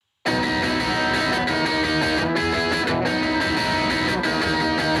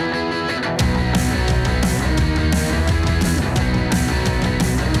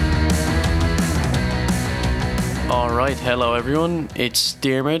Right, hello everyone, it's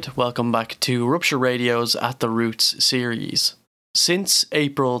Diarmid. Welcome back to Rupture Radio's At the Roots series. Since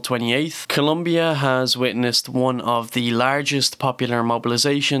April 28th, Colombia has witnessed one of the largest popular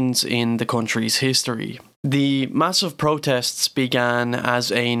mobilizations in the country's history. The massive protests began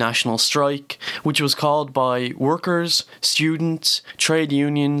as a national strike, which was called by workers, students, trade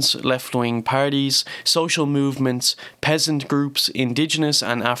unions, left-wing parties, social movements, peasant groups, indigenous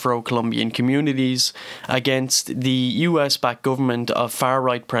and Afro-Colombian communities against the US-backed government of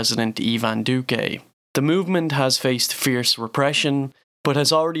far-right President Iván Duque. The movement has faced fierce repression, but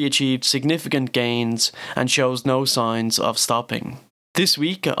has already achieved significant gains and shows no signs of stopping. This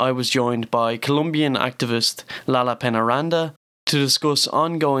week, I was joined by Colombian activist Lala Peñaranda to discuss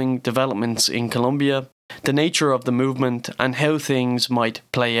ongoing developments in Colombia, the nature of the movement, and how things might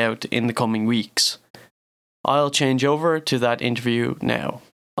play out in the coming weeks. I'll change over to that interview now.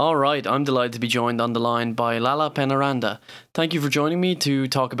 Alright, I'm delighted to be joined on the line by Lala Peñaranda. Thank you for joining me to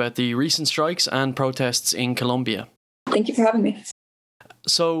talk about the recent strikes and protests in Colombia. Thank you for having me.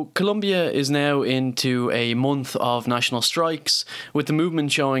 So, Colombia is now into a month of national strikes, with the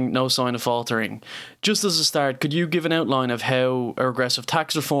movement showing no sign of faltering. Just as a start, could you give an outline of how regressive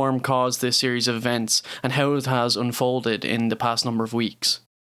tax reform caused this series of events and how it has unfolded in the past number of weeks?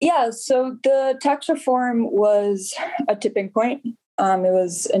 Yeah, so the tax reform was a tipping point. It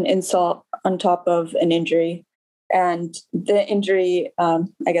was an insult on top of an injury. And the injury,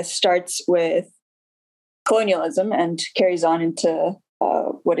 starts with colonialism and carries on into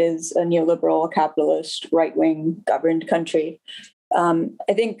what is a neoliberal, capitalist, right-wing governed country.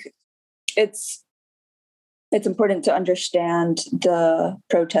 I think it's important to understand the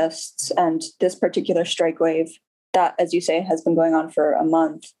protests and this particular strike wave that, as you say, has been going on for a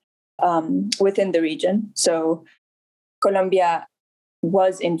month within the region. So Colombia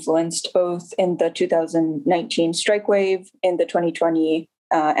was influenced both in the 2019 strike wave, in the 2020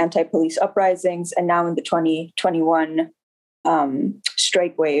 anti-police uprisings, and now in the 2021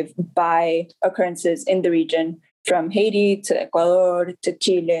 strike wave by occurrences in the region from Haiti to Ecuador to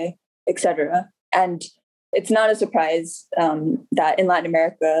Chile, etc. And it's not a surprise that in Latin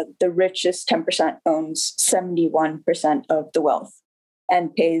America, the richest 10% owns 71% of the wealth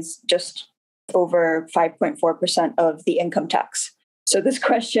and pays just over 5.4% of the income tax. So this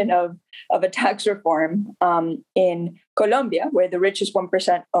question of a tax reform in Colombia, where the richest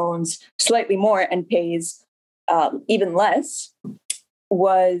 1% owns slightly more and pays even less,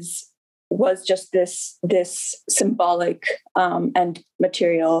 was just this symbolic and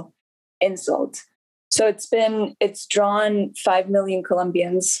material insult. So it's drawn 5 million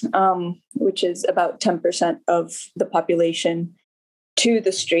Colombians, which is about 10% of the population, to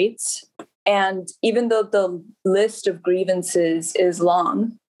the streets. And even though the list of grievances is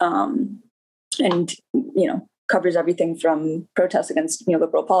long and covers everything from protests against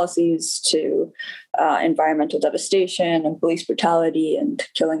neoliberal policies to environmental devastation and police brutality and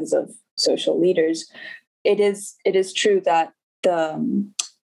killings of social leaders, it is true that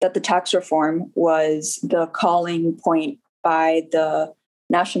the tax reform was the calling point by the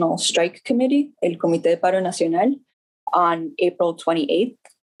National Strike Committee, El Comité de Paro Nacional, on April 28th.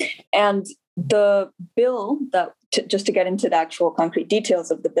 And the bill just to get into the actual concrete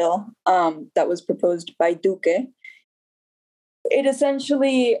details of the bill that was proposed by Duque, it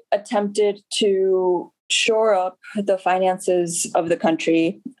essentially attempted to shore up the finances of the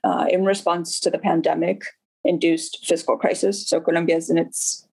country in response to the pandemic-induced fiscal crisis. So Colombia is in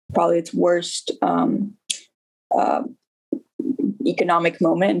probably its worst economic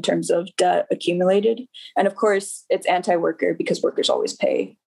moment in terms of debt accumulated. And of course, it's anti-worker because workers always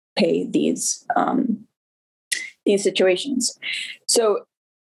pay these situations. So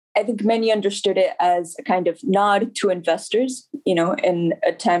I think many understood it as a kind of nod to investors, an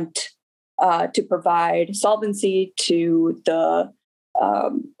attempt to provide solvency to the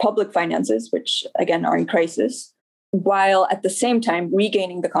public finances, which again are in crisis, while at the same time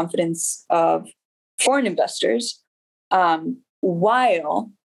regaining the confidence of foreign investors,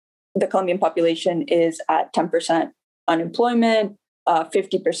 while the Colombian population is at 10% unemployment,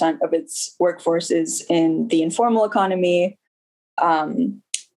 50% of its workforce is in the informal economy.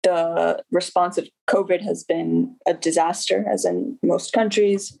 The response of COVID has been a disaster, as in most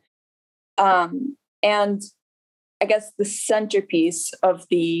countries. And I guess the centerpiece of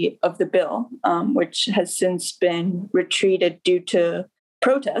the bill, which has since been retreated due to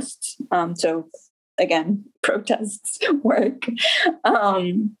protests. So again, protests work.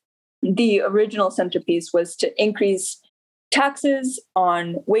 The original centerpiece was to increase taxes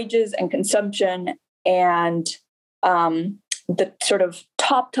on wages and consumption and the sort of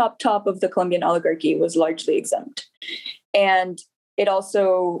top of the Colombian oligarchy was largely exempt. And it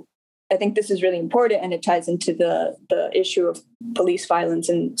also, I think this is really important, and it ties into the issue of police violence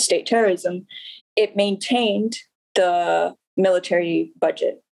and state terrorism. It maintained the military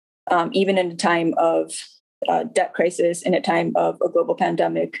budget, even in a time of debt crisis, in a time of a global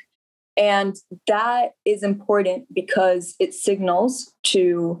pandemic. And that is important because it signals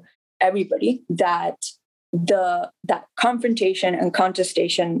to everybody that that confrontation and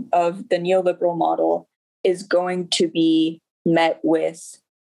contestation of the neoliberal model is going to be met with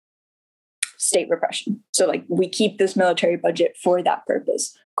state repression. So like, we keep this military budget for that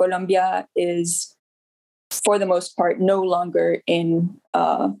purpose. Colombia is, for the most part, no longer in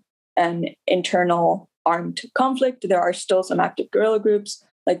an internal armed conflict. There are still some active guerrilla groups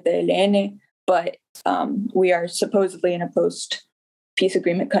like the ELN, but we are supposedly in a post-peace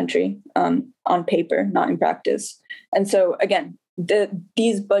agreement country on paper, not in practice. And so again,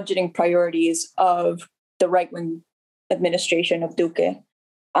 these budgeting priorities of the right-wing administration of Duque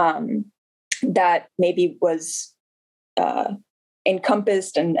that maybe was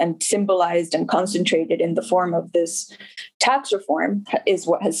encompassed and symbolized and concentrated in the form of this tax reform is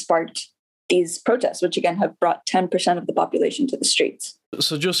what has sparked these protests, which again have brought 10% of the population to the streets.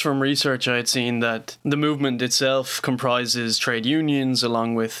 So just from research, I had seen that the movement itself comprises trade unions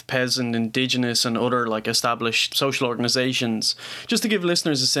along with peasant, indigenous and other like established social organizations. Just to give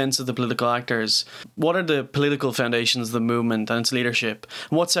listeners a sense of the political actors, what are the political foundations of the movement and its leadership?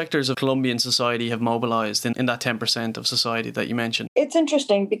 And what sectors of Colombian society have mobilized in that 10% of society that you mentioned? It's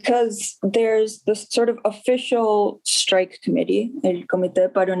interesting because there's this sort of official strike committee, El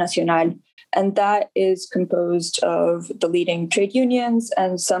Comité Paro Nacional, and that is composed of the leading trade unions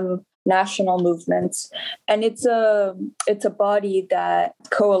and some national movements. And it's a body that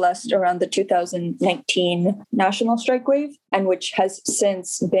coalesced around the 2019 national strike wave, and which has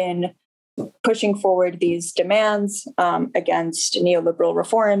since been pushing forward these demands against neoliberal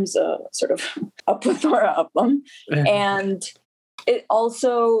reforms, sort of a plethora of them. And it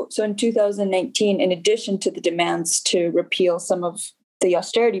also, so in 2019, in addition to the demands to repeal some of the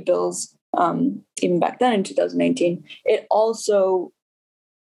austerity bills, even back then in 2019, it also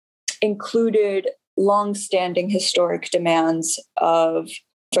included long-standing historic demands of,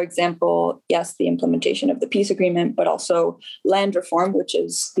 for example, yes, the implementation of the peace agreement, but also land reform, which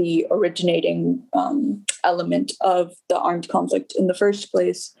is the originating element of the armed conflict in the first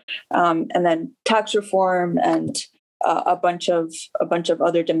place, and then tax reform and a bunch of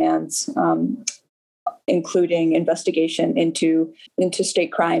other demands, including investigation into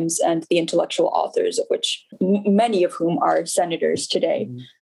state crimes and the intellectual authors, of which many of whom are senators today,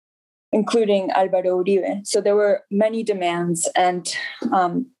 including Álvaro Uribe. So there were many demands, and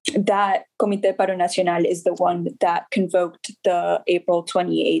that Comité Paro Nacional is the one that convoked the April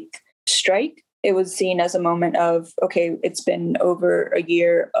 28th strike. It was seen as a moment of, okay, it's been over a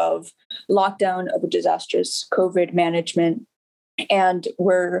year of lockdown, of a disastrous COVID management, and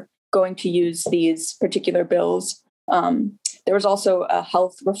we're going to use these particular bills. There was also a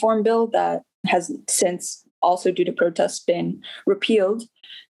health reform bill that has since, also due to protests, been repealed.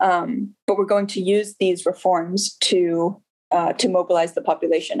 But we're going to use these reforms to mobilize the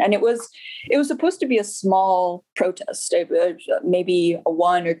population. And it was supposed to be a small protest, maybe a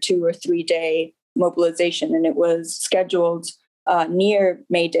 1 or 2 or 3 day mobilization, and it was scheduled near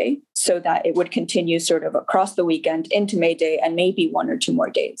May Day, so that it would continue sort of across the weekend into May Day and maybe 1 or 2 more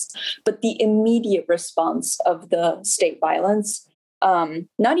days. But the immediate response of the state violence,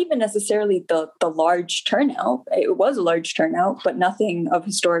 not even necessarily the large turnout, it was a large turnout, but nothing of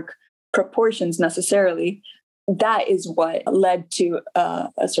historic proportions necessarily. That is what led to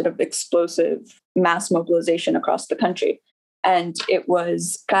a sort of explosive mass mobilization across the country. And it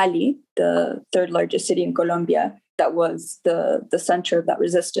was Cali, the third largest city in Colombia, that was the center of that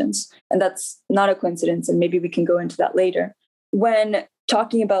resistance. And that's not a coincidence, and maybe we can go into that later. When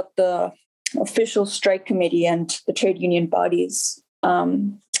talking about the official strike committee and the trade union bodies,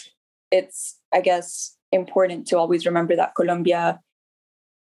 it's, I guess, important to always remember that Colombia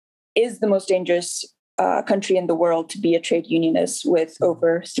is the most dangerous country in the world to be a trade unionist, with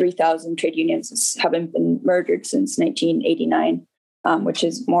over 3,000 trade unions having been murdered since 1989, which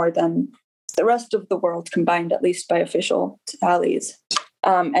is more than the rest of the world combined, at least by official tallies.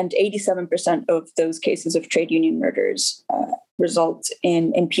 And 87% of those cases of trade union murders result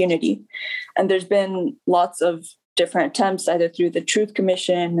in impunity. And there's been lots of different attempts, either through the Truth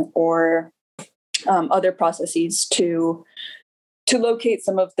Commission or other processes, to to locate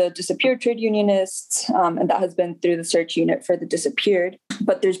some of the disappeared trade unionists, and that has been through the search unit for the disappeared.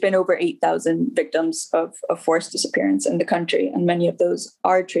 But there's been over 8,000 victims of forced disappearance in the country, and many of those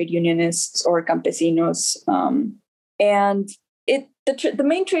are trade unionists or campesinos. And the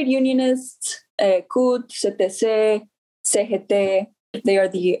main trade unionists, CUT, CTC, CGT, they are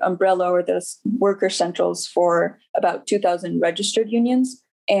the umbrella or the worker centrals for about 2,000 registered unions.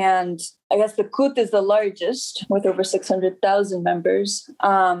 And I guess the CUT is the largest with over 600,000 members.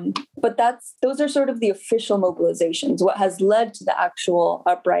 But those are sort of the official mobilizations. What has led to the actual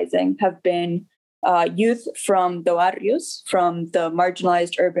uprising have been youth from the barrios, from the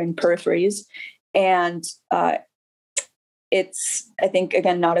marginalized urban peripheries. And it's, I think,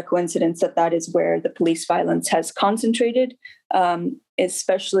 again, not a coincidence that is where the police violence has concentrated,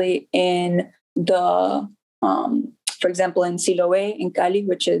 especially in the, for example, in Siloé in Cali,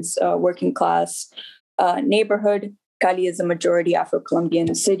 which is a working class neighborhood. Cali is a majority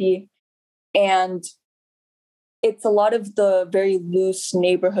Afro-Colombian city. And it's a lot of the very loose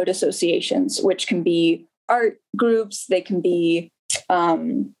neighborhood associations, which can be art groups, they can be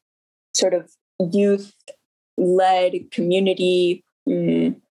sort of youth-led community,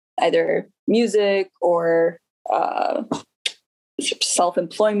 either music or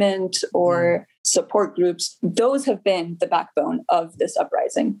self-employment or support groups. Those have been the backbone of this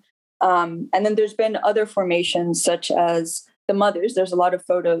uprising. And then there's been other formations such as the mothers. There's a lot of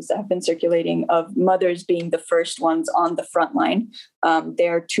photos that have been circulating of mothers being the first ones on the front line.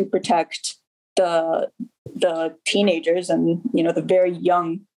 They're to protect the teenagers and, the very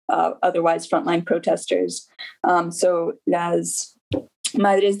young, otherwise frontline protesters. So las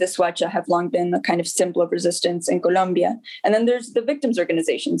Madres de Soacha have long been a kind of symbol of resistance in Colombia. And then there's the victims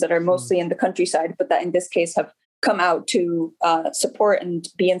organizations that are mostly in the countryside, but that in this case have come out to support and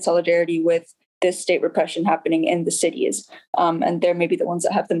be in solidarity with this state repression happening in the cities. And they're maybe the ones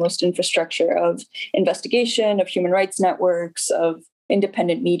that have the most infrastructure of investigation, of human rights networks, of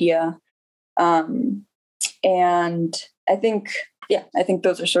independent media. And I think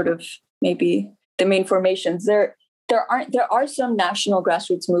those are sort of maybe the main formations. There are some national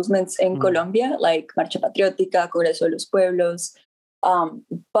grassroots movements in Colombia, like Marcha Patriótica, Congreso de los Pueblos,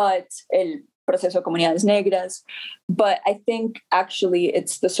 but el Proceso de Comunidades Negras. But I think actually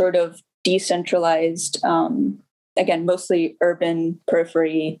it's the sort of decentralized, again, mostly urban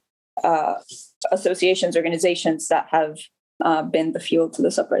periphery associations, organizations that have been the fuel to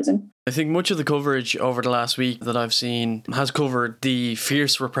this uprising. I think much of the coverage over the last week that I've seen has covered the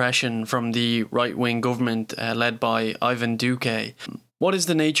fierce repression from the right-wing government led by Ivan Duque. What is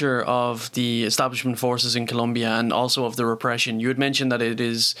the nature of the establishment forces in Colombia and also of the repression? You had mentioned that it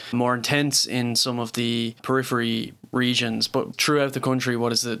is more intense in some of the periphery regions, but throughout the country,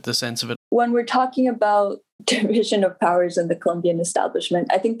 what is the sense of it? When we're talking about division of powers in the Colombian establishment,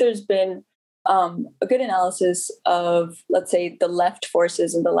 I think there's been a good analysis of, let's say, the left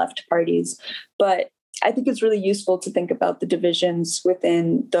forces and the left parties. But I think it's really useful to think about the divisions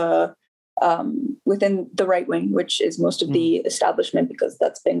within the right wing, which is most of the establishment, because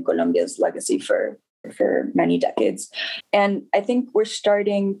that's been Colombia's legacy for many decades. And I think we're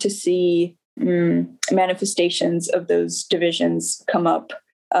starting to see manifestations of those divisions come up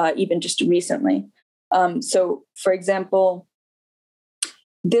even just recently. So, for example,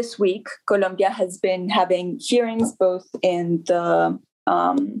 this week, Colombia has been having hearings both in the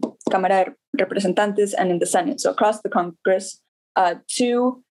Cámara de Representantes and in the Senate, so across the Congress,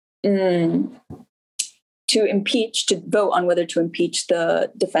 to vote on whether to impeach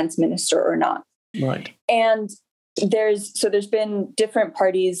the defense minister or not. Right. And there's been different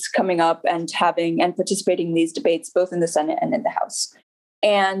parties coming up and participating in these debates, both in the Senate and in the House.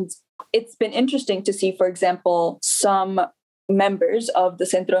 And it's been interesting to see, for example, some members of the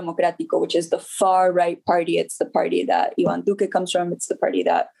Centro Democrático, which is the far right party. It's the party that Iván Duque comes from. It's the party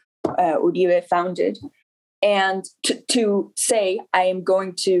that Uribe founded. And to say, I am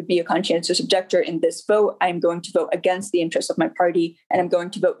going to be a conscientious objector in this vote. I'm going to vote against the interests of my party, and I'm going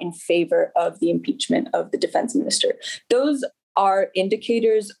to vote in favor of the impeachment of the defense minister. Those are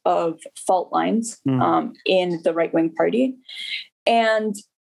indicators of fault lines in the right-wing party. And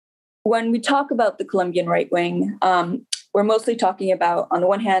when we talk about the Colombian right wing, we're mostly talking about, on the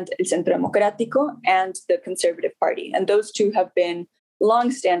one hand, El Centro Democrático and the Conservative Party. And those two have been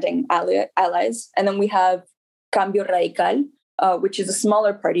long-standing allies. And then we have Cambio Radical, which is a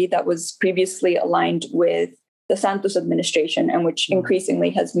smaller party that was previously aligned with the Santos administration and which increasingly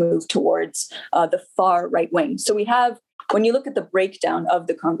has moved towards the far right wing. So we have, when you look at the breakdown of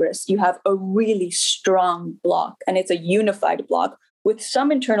the Congress, you have a really strong bloc, and it's a unified bloc with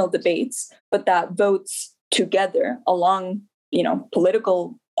some internal debates, but that votes together along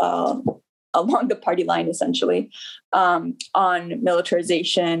political along the party line, essentially, on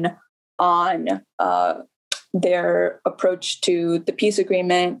militarization, on their approach to the peace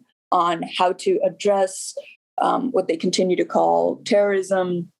agreement, on how to address what they continue to call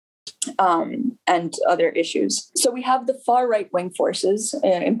terrorism, and other issues. So we have the far right-wing forces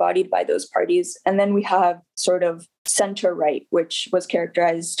embodied by those parties, and then we have sort of center-right, which was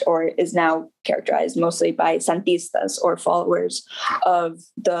characterized or is now characterized mostly by Santistas, or followers of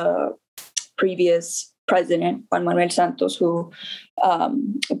the previous president, Juan Manuel Santos, who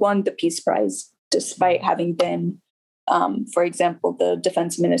won the Peace Prize, despite having been, for example, the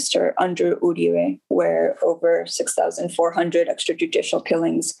defense minister under Uribe, where over 6,400 extrajudicial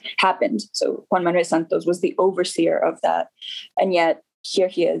killings happened. So Juan Manuel Santos was the overseer of that. And yet here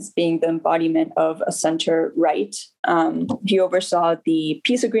he is, being the embodiment of a center-right. He oversaw the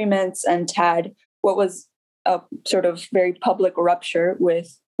peace agreements and had what was a sort of very public rupture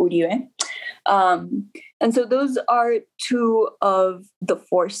with Uribe. And so those are two of the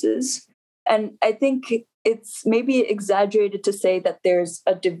forces. And I think it's maybe exaggerated to say that there's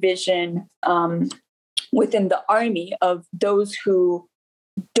a division within the army of those who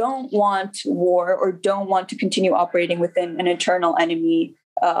don't want war or don't want to continue operating within an internal enemy,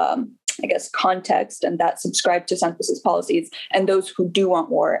 context, and that subscribe to Santos's policies, and those who do want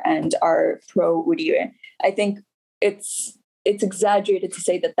war and are pro-Uribe. I think it's exaggerated to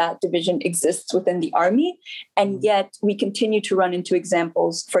say that division exists within the army, and yet we continue to run into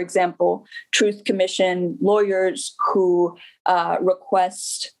examples. For example, Truth Commission lawyers who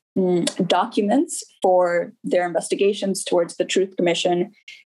request documents for their investigations towards the Truth Commission,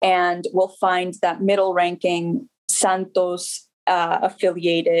 and will find that middle-ranking Santos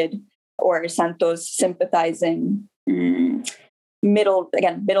affiliated or Santos sympathizing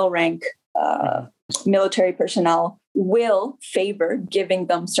middle rank military personnel will favor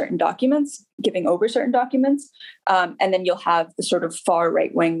giving over certain documents. And then you'll have the sort of far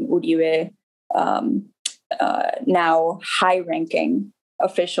right-wing Uribe, now high-ranking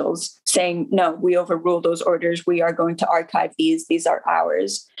officials saying, no, we overrule those orders. We are going to archive these. These are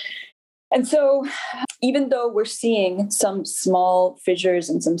ours. And so even though we're seeing some small fissures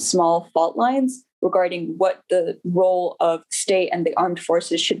and some small fault lines regarding what the role of state and the armed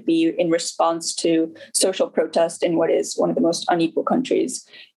forces should be in response to social protest in what is one of the most unequal countries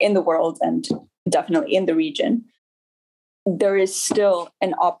in the world and definitely in the region, there is still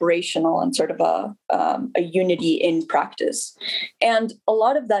an operational and sort of a unity in practice. And a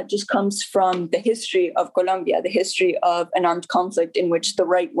lot of that just comes from the history of Colombia, the history of an armed conflict in which the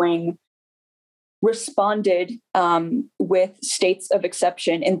right wing responded with states of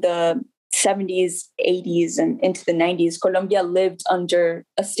exception in the 70s, 80s, and into the 90s. Colombia lived under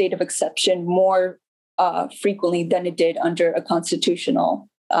a state of exception more frequently than it did under a constitutional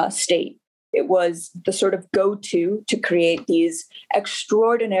state. It was the sort of go-to to create these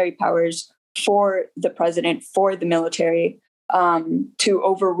extraordinary powers for the president, for the military, to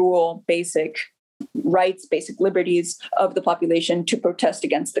overrule basic rights, basic liberties of the population, to protest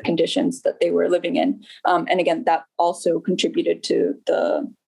against the conditions that they were living in. And again, that also contributed to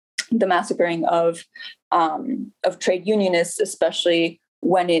the massacring of trade unionists, especially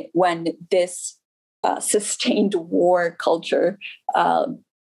when this sustained war culture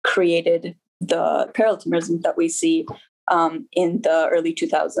created the parallelitism that we see in the early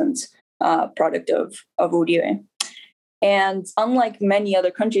 2000s, product of Uribe. And unlike many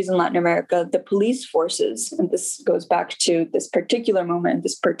other countries in Latin America, the police forces, and this goes back to this particular moment,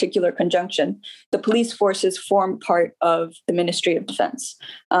 this particular conjunction, the police forces form part of the Ministry of Defense.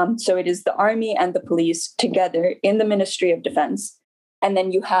 So it is the army and the police together in the Ministry of Defense. And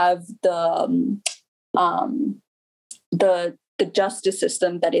then you have the justice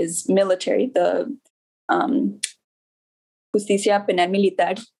system that is military, the Justicia Penal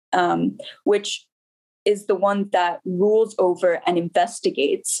Militar, which is the one that rules over and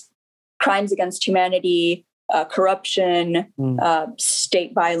investigates crimes against humanity, corruption,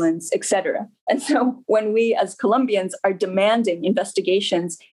 state violence, etc. And so when we as Colombians are demanding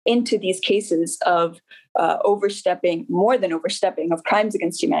investigations into these cases of overstepping, more than overstepping, of crimes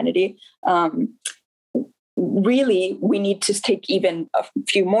against humanity, really we need to take even a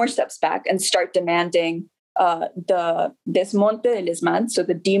few more steps back and start demanding the desmonte del ESMAD, so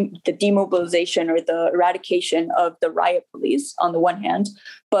the demobilization or the eradication of the riot police on the one hand,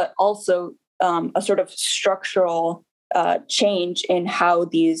 but also a sort of structural change in how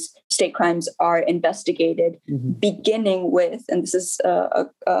these state crimes are investigated, beginning with, and this is a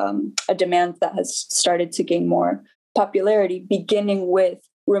demand that has started to gain more popularity, beginning with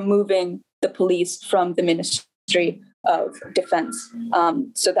removing the police from the Ministry of defense,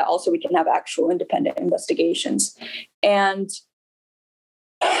 so that also we can have actual independent investigations. And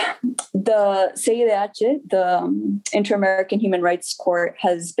the CIDH, the Inter-American Human Rights Court,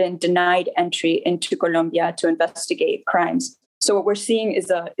 has been denied entry into Colombia to investigate crimes. So what we're seeing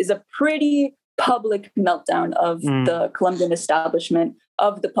is a pretty public meltdown of the Colombian establishment,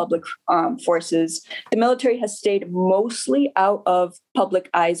 of the public forces. The military has stayed mostly out of public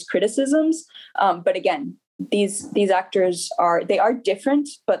eye's criticisms, but again, these actors are different,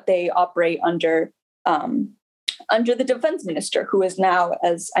 but they operate under the defense minister, who is now,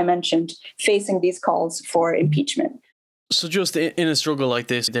 as I mentioned, facing these calls for impeachment. So just in a struggle like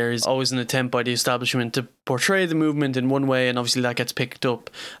this, there is always an attempt by the establishment to portray the movement in one way, and obviously that gets picked up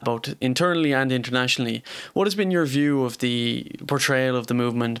both internally and internationally. What has been your view of the portrayal of the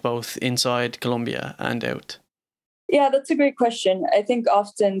movement both inside Colombia and out? Yeah, that's a great question. I think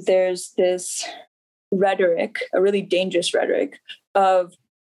often there's this rhetoric, a really dangerous rhetoric, of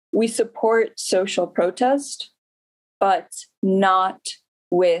we support social protest, but not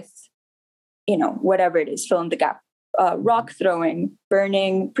with, whatever it is, fill in the gap. Rock throwing,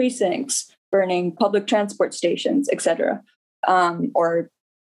 burning precincts, burning public transport stations, etc., or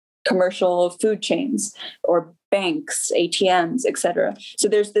commercial food chains, or banks, ATMs, etc. So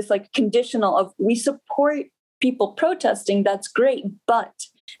there's this conditional of we support people protesting, that's great,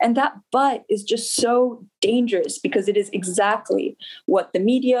 and that but is just so dangerous because it is exactly what the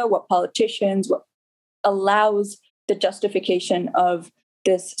media, what politicians, what allows the justification of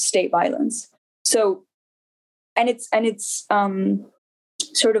this state violence. So, and it's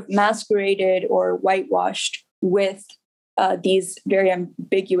sort of masqueraded or whitewashed with these very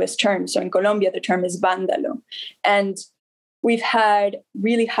ambiguous terms. So in Colombia, the term is vándalo. And we've had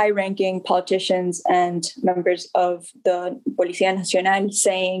really high-ranking politicians and members of the Policía Nacional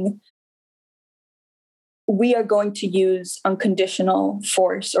saying, we are going to use unconditional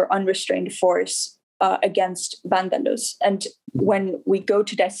force or unrestrained force against vándalos. And when we go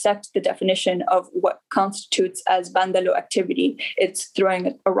to dissect the definition of what constitutes as vándalo activity, it's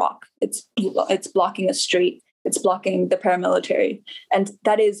throwing a rock, it's blocking a street, it's blocking the paramilitary. And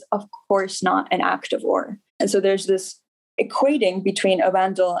that is, of course, not an act of war. And so there's this equating between a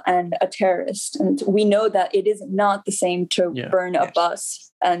vandal and a terrorist. And we know that it is not the same to burn a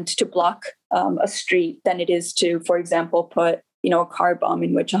bus and to block a street than it is to, for example, put a car bomb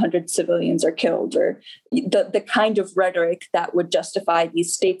in which 100 civilians are killed, or the kind of rhetoric that would justify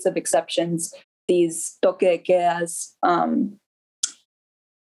these states of exceptions, these toque de quedas.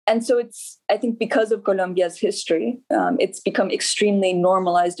 And so I think because of Colombia's history, it's become extremely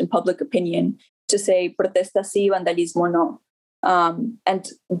normalized in public opinion to say protesta sí, vandalismo no. And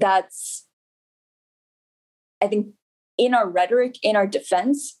that's, I think, in our rhetoric, in our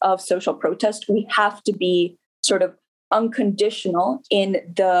defense of social protest, we have to be sort of unconditional in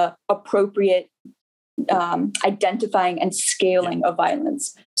the appropriate identifying and scaling of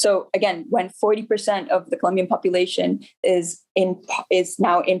violence. So again, when 40% of the Colombian population is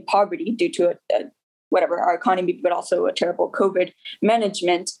now in poverty due to our economy, but also a terrible COVID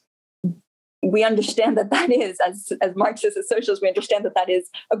management, we understand that is, as Marxists, as socialists, we understand that is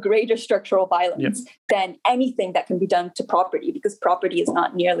a greater structural violence than anything that can be done to property, because property is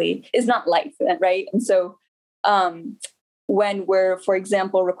not life, right? And so when we're, for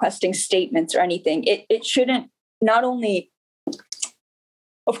example, requesting statements or anything, it shouldn't not only,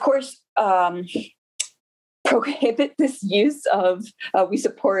 of course, prohibit this use of we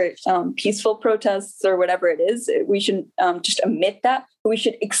support peaceful protests or whatever it is. We shouldn't just omit that, but we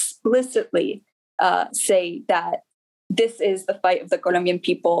should explicitly say that this is the fight of the Colombian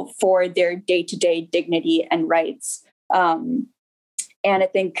people for their day-to-day dignity and rights. And I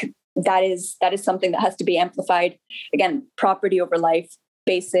think that is something that has to be amplified. Again, property over life,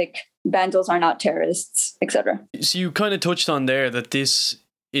 basic, vandals are not terrorists, etc. So you kind of touched on there that this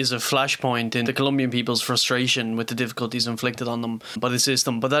is a flashpoint in the Colombian people's frustration with the difficulties inflicted on them by the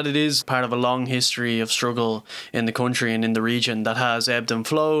system, but that it is part of a long history of struggle in the country and in the region that has ebbed and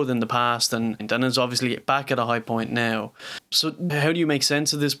flowed in the past and is obviously back at a high point now. So how do you make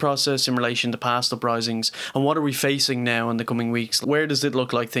sense of this process in relation to past uprisings, and what are we facing now in the coming weeks? Where does it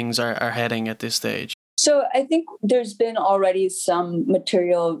look like things are heading at this stage? So I think there's been already some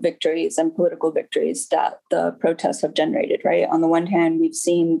material victories and political victories that the protests have generated, right? On the one hand, we've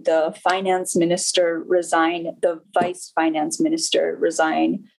seen the finance minister resign, the vice finance minister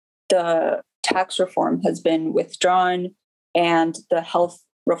resign, the tax reform has been withdrawn, and the health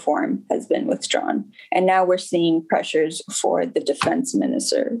reform has been withdrawn. And now we're seeing pressures for the defense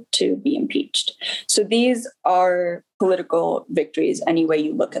minister to be impeached. So these are political victories any way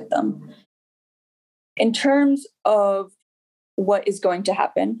you look at them. In terms of what is going to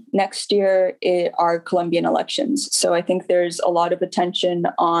happen next year are Colombian elections. So I think there's a lot of attention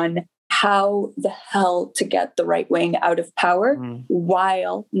on how the hell to get the right wing out of power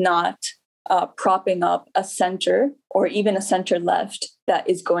while not propping up a center or even a center left that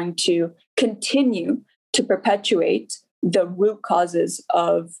is going to continue to perpetuate the root causes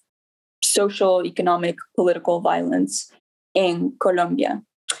of social, economic, political violence in Colombia.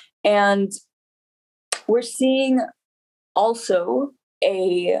 And we're seeing also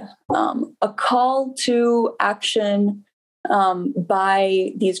a call to action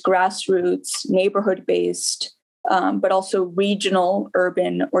by these grassroots, neighborhood-based, but also regional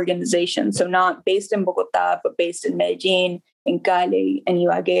urban organizations. So not based in Bogota, but based in Medellin, in Cali, in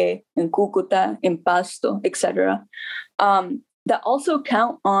Ibagué, in Cúcuta, in Pasto, etc. That also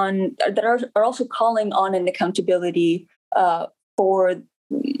are also calling on an accountability for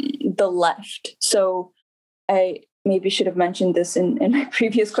the left. So I maybe should have mentioned this in my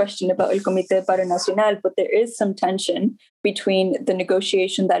previous question about El Comité de Paro Nacional, but there is some tension between the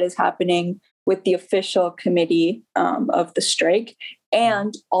negotiation that is happening with the official committee of the strike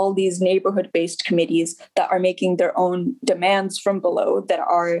and all these neighborhood-based committees that are making their own demands from below that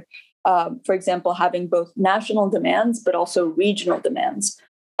are, for example, having both national demands, but also regional demands.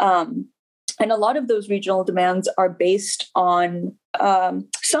 And a lot of those regional demands are based on,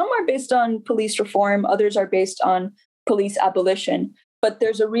 some are based on police reform, others are based on police abolition. But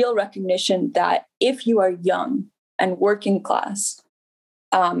there's a real recognition that if you are young and working class,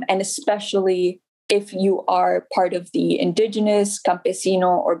 and especially if you are part of the indigenous, campesino,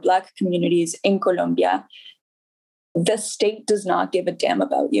 or Black communities in Colombia, the state does not give a damn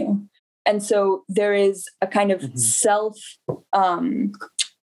about you. And so there is a kind of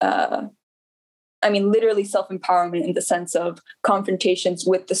literally self-empowerment in the sense of confrontations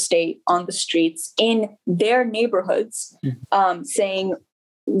with the state on the streets in their neighborhoods, saying,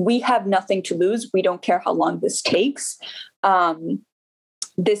 we have nothing to lose. We don't care how long this takes.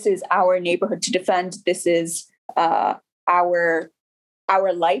 This is our neighborhood to defend. This is our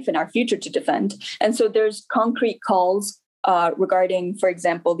life and our future to defend. And so there's concrete calls regarding, for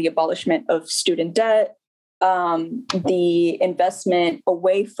example, the abolishment of student debt, the investment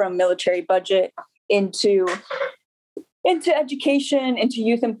away from military budget into education, into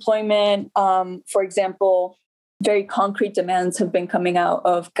youth employment. For example, very concrete demands have been coming out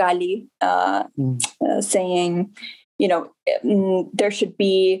of Cali, saying, there should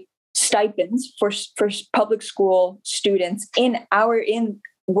be stipends for public school students in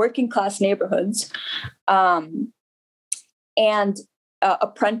working class neighborhoods, and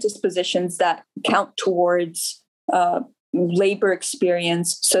apprentice positions that count towards labor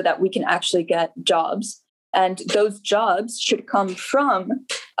experience so that we can actually get jobs. And those jobs should come from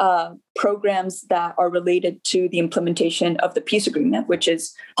programs that are related to the implementation of the peace agreement, which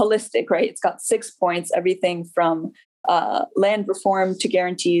is holistic, right? It's got 6 points, everything from land reform to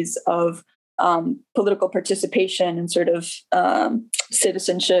guarantees of political participation and sort of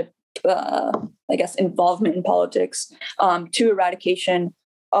citizenship, involvement in politics, to eradication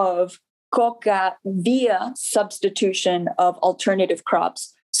of coca via substitution of alternative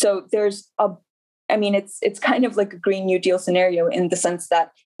crops. So there's it's kind of like a Green New Deal scenario in the sense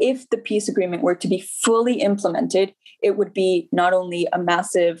that if the peace agreement were to be fully implemented, it would be not only a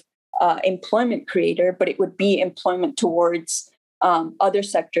massive employment creator, but it would be employment towards other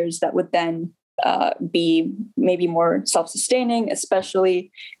sectors that would then be maybe more self-sustaining,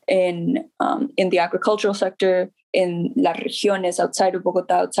 especially in the agricultural sector, in las regiones outside of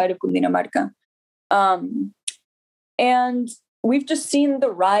Bogota, outside of Cundinamarca. And we've just seen the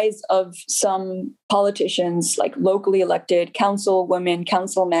rise of some politicians, like locally elected councilwomen,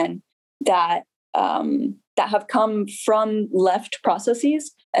 councilmen, that have come from left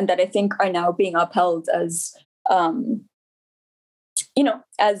processes and that I think are now being upheld as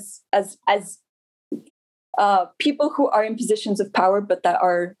people who are in positions of power, but that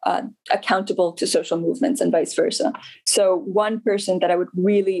are accountable to social movements and vice versa. So one person that I would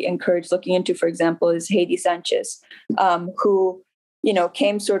really encourage looking into, for example, is Heidi Sanchez, who,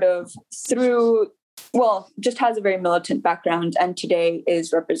 came sort of through, just has a very militant background and today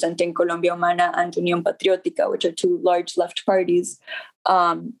is representing Colombia Humana and Unión Patriótica, which are two large left parties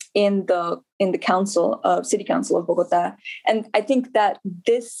in the city council of Bogota. And I think that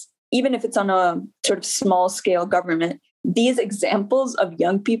this, even if it's on a sort of small scale government, these examples of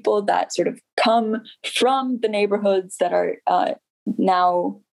young people that sort of come from the neighborhoods that are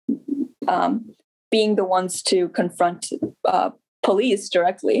now being the ones to confront police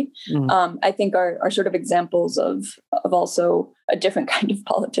directly, I think are sort of examples of also a different kind of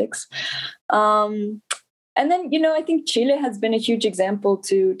politics. And then, I think Chile has been a huge example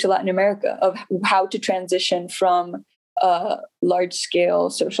to Latin America of how to transition from large-scale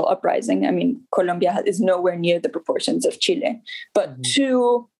social uprising. I mean, Colombia is nowhere near the proportions of Chile, but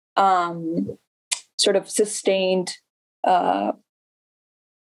to sort of sustained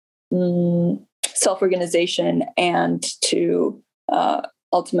self-organization and to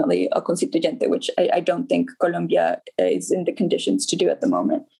ultimately a constituyente, which I don't think Colombia is in the conditions to do at the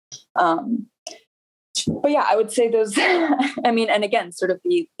moment. But yeah, I would say those, I mean, and again, sort of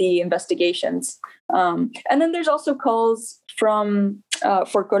the investigations. And then there's also calls for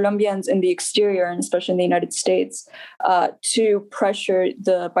Colombians in the exterior, and especially in the United States, to pressure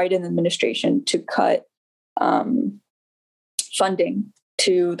the Biden administration to cut funding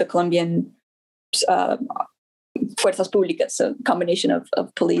to the Colombian fuerzas públicas, so a combination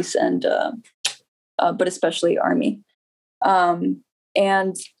of police and, but especially army.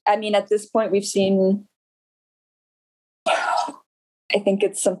 And I mean, at this point, we've seen, I think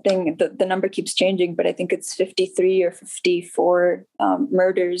it's something, the number keeps changing, but I think it's 53 or 54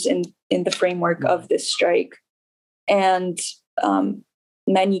 murders in the framework of this strike. And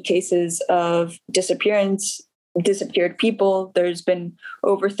many cases of disappeared people. There's been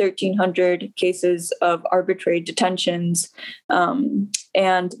over 1,300 cases of arbitrary detentions.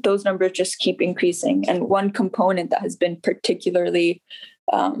 And those numbers just keep increasing. And one component that has been particularly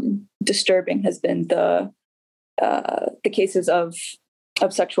disturbing has been the cases of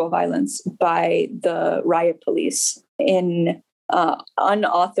sexual violence by the riot police in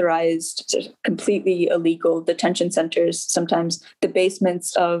unauthorized, completely illegal detention centers, sometimes the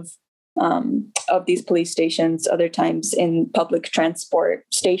basements of these police stations, other times in public transport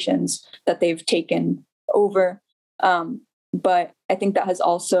stations that they've taken over. But I think that has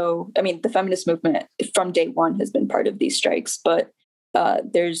also, I mean, the feminist movement from day one has been part of these strikes, but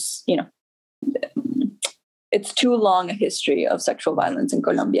there's, it's too long a history of sexual violence in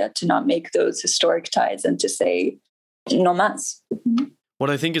Colombia to not make those historic ties and to say no más. What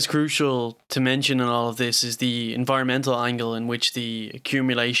I think is crucial to mention in all of this is the environmental angle in which the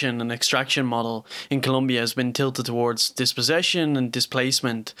accumulation and extraction model in Colombia has been tilted towards dispossession and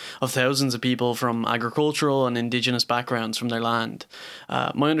displacement of thousands of people from agricultural and indigenous backgrounds from their land.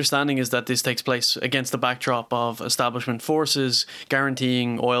 My understanding is that this takes place against the backdrop of establishment forces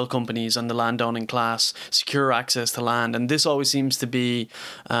guaranteeing oil companies and the landowning class secure access to land. And this always seems to be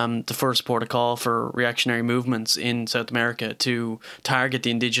the first port of call for reactionary movements in South America to target the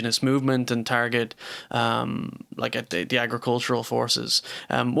indigenous movement and target the agricultural forces.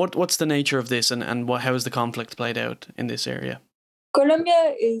 What's the nature of this and how is the conflict played out in this area?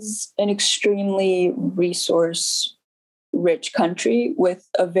 Colombia is an extremely resource-rich country with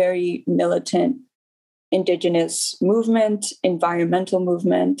a very militant indigenous movement, environmental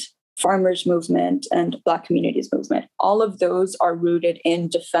movement, farmers movement, and Black communities movement. All of those are rooted in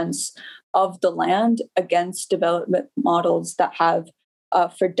defense of the land against development models that have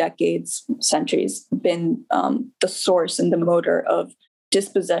for decades, centuries, been the source and the motor of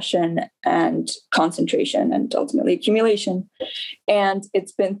dispossession and concentration and ultimately accumulation. And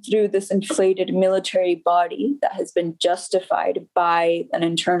it's been through this inflated military body that has been justified by an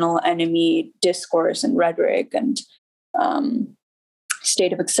internal enemy discourse and rhetoric and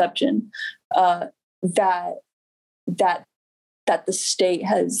state of exception that the state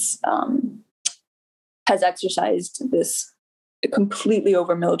has exercised this completely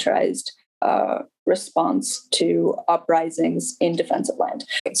over-militarized response to uprisings in defense of land.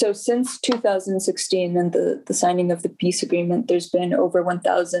 So since 2016 and the signing of the peace agreement, there's been over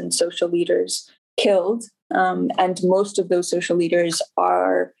 1,000 social leaders killed. And most of those social leaders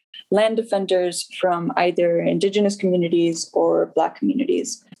are land defenders from either indigenous communities or Black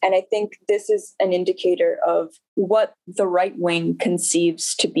communities. And I think this is an indicator of what the right wing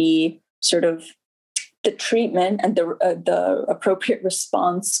conceives to be sort of the treatment and the appropriate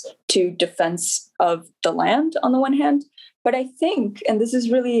response to defense of the land on the one hand. But I think, and this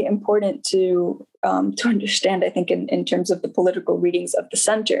is really important to understand, I think, in terms of the political readings of the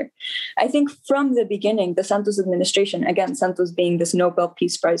center, I think from the beginning, the Santos administration, again, Santos being this Nobel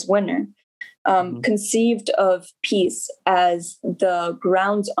Peace Prize winner, conceived of peace as the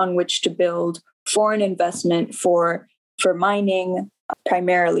grounds on which to build foreign investment for mining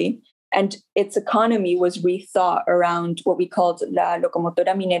primarily. And its economy was rethought around what we called la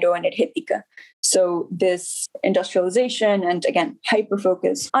locomotora minero-energética. So this industrialization and, again,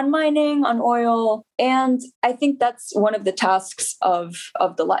 hyper-focus on mining, on oil. And I think that's one of the tasks of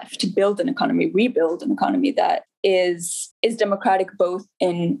the left, to build an economy, rebuild an economy that is democratic both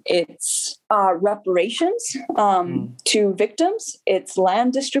in its reparations to victims, its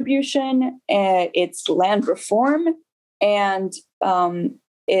land distribution, its land reform, and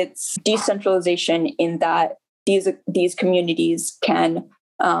its decentralization in that these communities can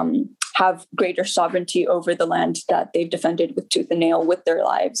have greater sovereignty over the land that they've defended with tooth and nail with their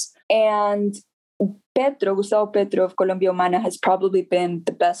lives. And Gustavo Petro of Colombia Humana has probably been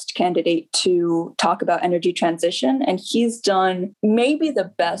the best candidate to talk about energy transition. And he's done maybe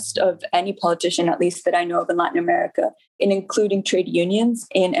the best of any politician, at least that I know of in Latin America, in including trade unions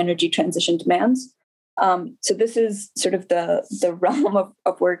in energy transition demands. So this is sort of the realm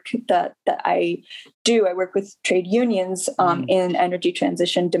of work that I do. I work with trade unions in energy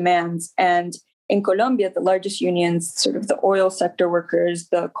transition demands. And in Colombia, the largest unions, sort of the oil sector workers,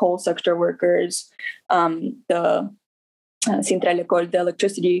 the coal sector workers, the Sintralecol, the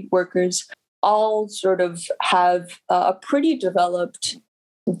electricity workers, all sort of have a pretty developed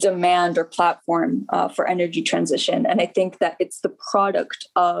demand or platform for energy transition. And I think that it's the product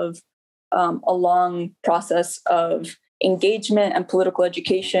of a long process of engagement and political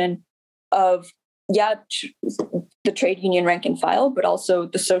education of, the trade union rank and file, but also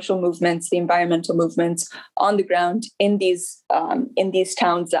the social movements, the environmental movements on the ground in these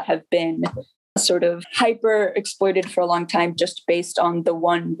towns that have been sort of hyper exploited for a long time, just based on the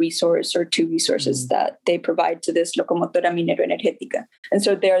one resource or two resources that they provide to this locomotora minero-energética. And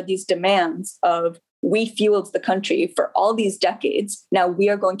so there are these demands of, we fueled the country for all these decades. Now we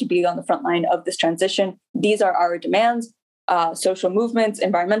are going to be on the front line of this transition. These are our demands. Social movements,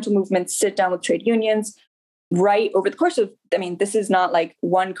 environmental movements, sit down with trade unions, right over the course of, this is not like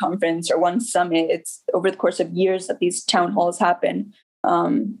one conference or one summit. It's over the course of years that these town halls happen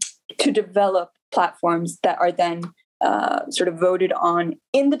to develop platforms that are then sort of voted on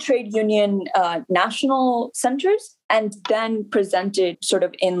in the trade union national centers and then presented sort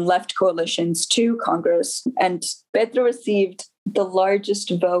of in left coalitions to Congress. And Petro received the largest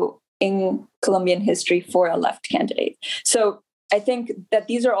vote in Colombian history for a left candidate. So I think that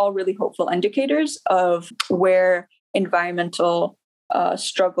these are all really hopeful indicators of where environmental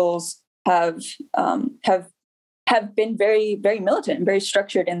struggles have been very, very militant and very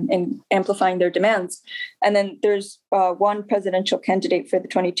structured in amplifying their demands. And then there's one presidential candidate for the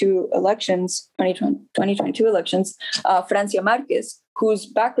 2022 elections, Francia Marquez, whose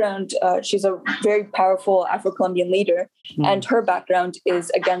background, she's a very powerful Afro-Colombian leader, and her background is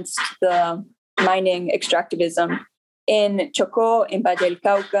against the mining extractivism in Chocó, in Valle del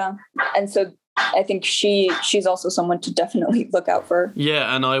Cauca. And so I think she's also someone to definitely look out for.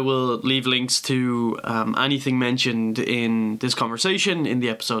 Yeah, and I will leave links to anything mentioned in this conversation in the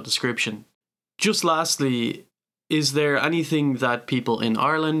episode description. Just lastly, is there anything that people in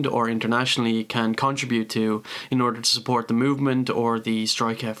Ireland or internationally can contribute to in order to support the movement or the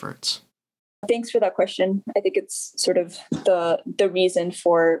strike efforts? Thanks for that question. I think it's sort of the reason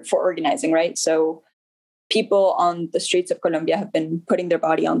for organizing, right? So people on the streets of Colombia have been putting their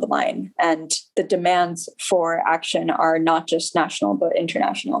body on the line, and the demands for action are not just national, but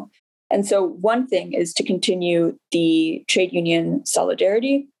international. And so one thing is to continue the trade union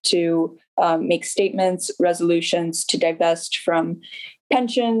solidarity, to make statements, resolutions, to divest from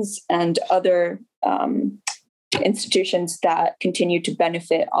pensions and other institutions that continue to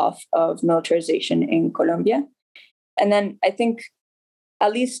benefit off of militarization in Colombia. And then I think,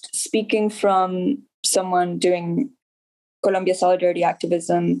 at least speaking from someone doing Colombia solidarity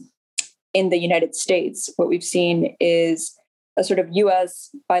activism in the United States, what we've seen is a sort of U.S.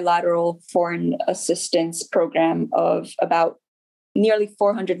 bilateral foreign assistance program of about nearly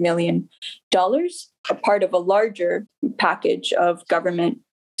 $400 million, a part of a larger package of government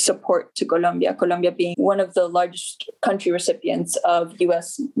support to Colombia, Colombia being one of the largest country recipients of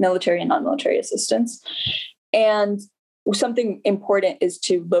U.S. military and non-military assistance. And something important is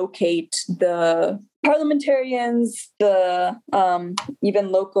to locate the parliamentarians, the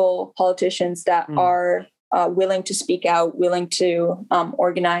even local politicians that are willing to speak out, willing to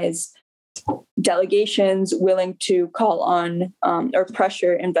organize delegations, willing to call on or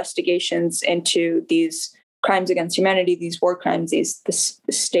pressure investigations into these crimes against humanity, these war crimes, this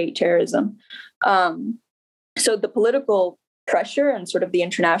state terrorism. So the political pressure and sort of the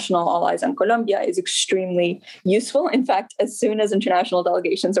international all eyes on Colombia is extremely useful. In fact, as soon as international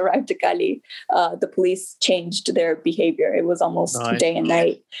delegations arrived to Cali, the police changed their behavior. It was almost day and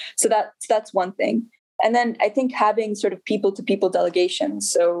night. So that's one thing. And then I think having sort of people-to-people delegations.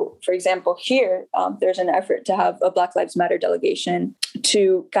 So, for example, here, there's an effort to have a Black Lives Matter delegation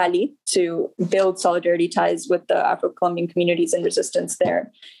to Cali to build solidarity ties with the Afro-Colombian communities and resistance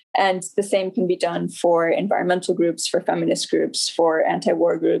there. And the same can be done for environmental groups, for feminist groups, for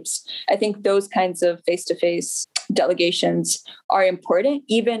anti-war groups. I think those kinds of face-to-face delegations are important,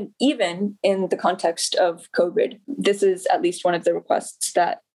 even in the context of COVID. This is at least one of the requests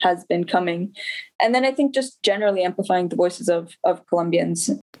that has been coming. And then I think just generally amplifying the voices of Colombians.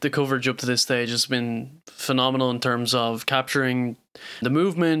 The coverage up to this stage has been phenomenal in terms of capturing the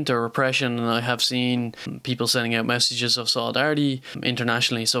movement or repression, and I have seen people sending out messages of solidarity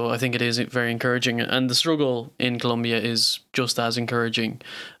internationally, so I think it is very encouraging. And the struggle in Colombia is just as encouraging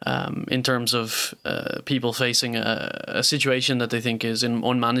in terms of people facing a situation that they think is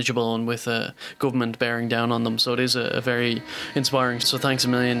unmanageable and with a government bearing down on them. So it is a very inspiring. So thanks a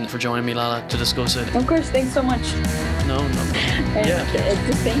million for joining me, Lala, to discuss it. Of course, thanks so much. No. Yeah.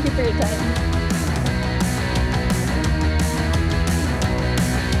 Thank you for your time.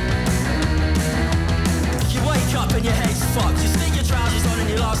 And your head's fucked. You stick your trousers on and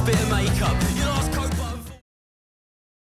your last bit of makeup.